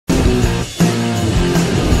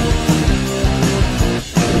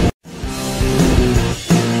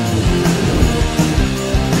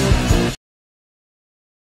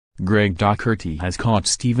Greg Docherty has caught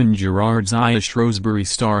Steven Gerrard's eye as Shrewsbury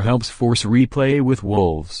star helps force replay with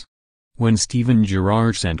Wolves. When Steven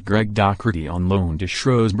Gerrard sent Greg Docherty on loan to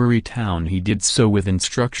Shrewsbury Town, he did so with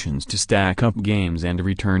instructions to stack up games and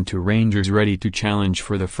return to Rangers ready to challenge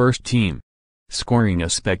for the first team. Scoring a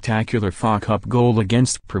spectacular FA Cup goal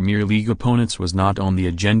against Premier League opponents was not on the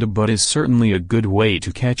agenda, but is certainly a good way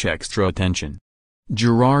to catch extra attention.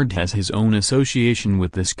 Gerrard has his own association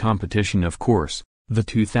with this competition, of course, the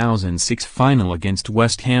 2006 final against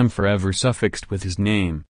West Ham forever suffixed with his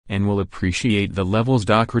name, and will appreciate the levels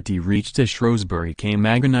Docherty reached as Shrewsbury came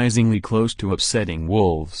agonizingly close to upsetting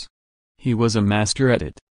Wolves. "He was a master at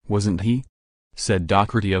it, wasn't he?" said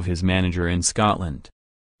Docherty of his manager in Scotland.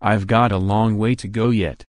 "I've got a long way to go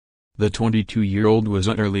yet." The 22-year-old was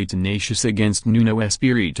utterly tenacious against Nuno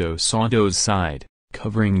Espirito Santo's side,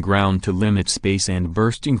 covering ground to limit space and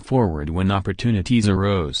bursting forward when opportunities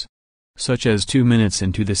arose. Such as 2 minutes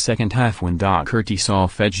into the second half when Docherty saw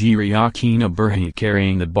Fejiri Okenabirhie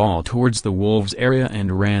carrying the ball towards the Wolves area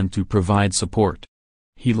and ran to provide support.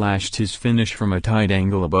 He lashed his finish from a tight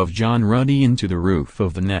angle above John Ruddy into the roof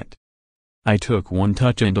of the net. "I took one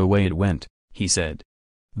touch and away it went," he said.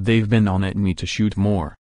 "They've been on at me to shoot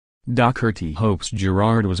more." Docherty hopes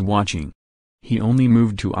Gerrard was watching. He only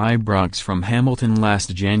moved to Ibrox from Hamilton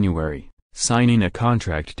last January, signing a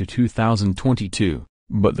contract to 2022,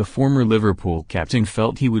 but the former Liverpool captain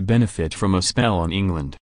felt he would benefit from a spell in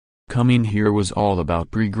England. "Coming here was all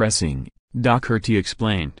about progressing," Docherty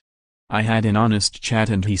explained. "I had an honest chat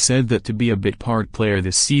and he said that to be a bit part player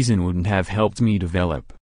this season wouldn't have helped me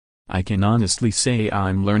develop. I can honestly say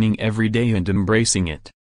I'm learning every day and embracing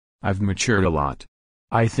it. I've matured a lot.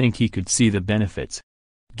 I think he could see the benefits.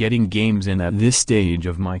 Getting games in at this stage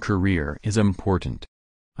of my career is important.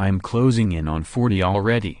 I'm closing in on 40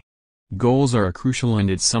 already. Goals are crucial and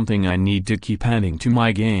it's something I need to keep adding to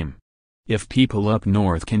my game. If people up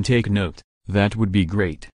north can take note, that would be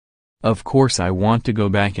great. Of course I want to go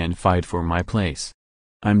back and fight for my place.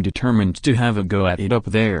 I'm determined to have a go at it up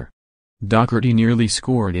there." Docherty nearly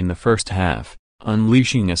scored in the first half,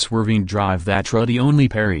 unleashing a swerving drive that Ruddy only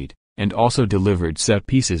parried, and also delivered set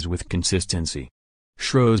pieces with consistency.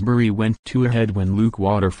 Shrewsbury went 2 ahead when Luke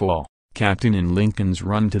Waterfall, captain in Lincoln's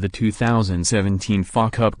run to the 2017 FA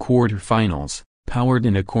Cup quarter-finals, powered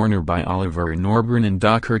in a corner by Oliver Norburn, and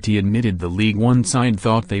Docherty admitted the League One side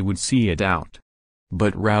thought they would see it out.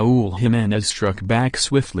 But Raul Jimenez struck back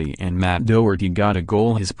swiftly and Matt Doherty got a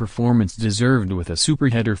goal his performance deserved with a super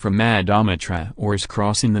header from Adama Traore's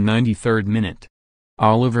cross in the 93rd minute.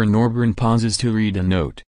 Oliver Norburn pauses to read a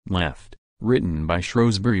note, left, written by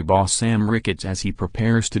Shrewsbury boss Sam Ricketts as he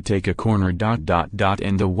prepares to take a corner.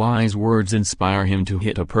 And the wise words inspire him to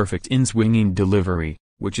hit a perfect in-swinging delivery,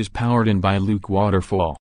 which is powered in by Luke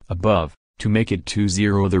Waterfall, above, to make it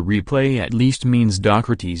 2-0. The replay at least means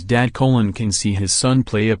Docherty's dad can see his son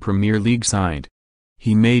play a Premier League side.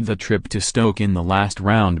 He made the trip to Stoke in the last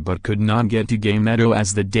round but could not get to Gay Meadow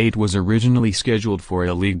as the date was originally scheduled for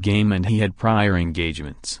a league game and he had prior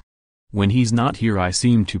engagements. "When he's not here I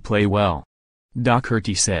seem to play well,"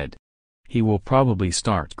 Docherty said. "He will probably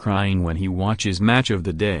start crying when he watches Match of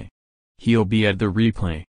the Day. He'll be at the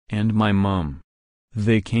replay, and my mum.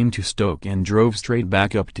 They came to Stoke and drove straight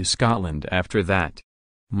back up to Scotland after that.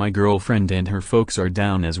 My girlfriend and her folks are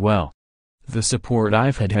down as well. The support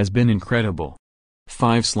I've had has been incredible."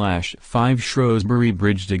 5/5 Shrewsbury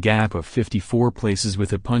bridged a gap of 54 places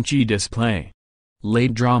with a punchy display.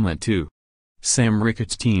 Late drama too. Sam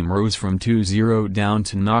Ricketts' team rose from 2-0 down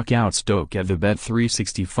to knock out Stoke at the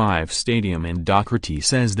Bet365 Stadium, and Docherty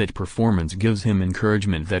says that performance gives him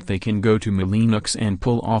encouragement that they can go to Molyneux and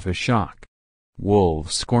pull off a shock.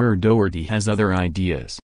 Wolves scorer Doherty has other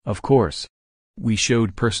ideas, of course. "We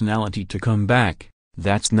showed personality to come back,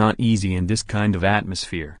 that's not easy in this kind of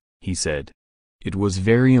atmosphere," he said. "It was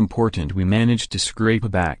very important we managed to scrape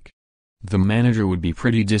back. The manager would be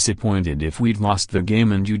pretty disappointed if we'd lost the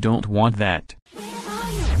game and you don't want that."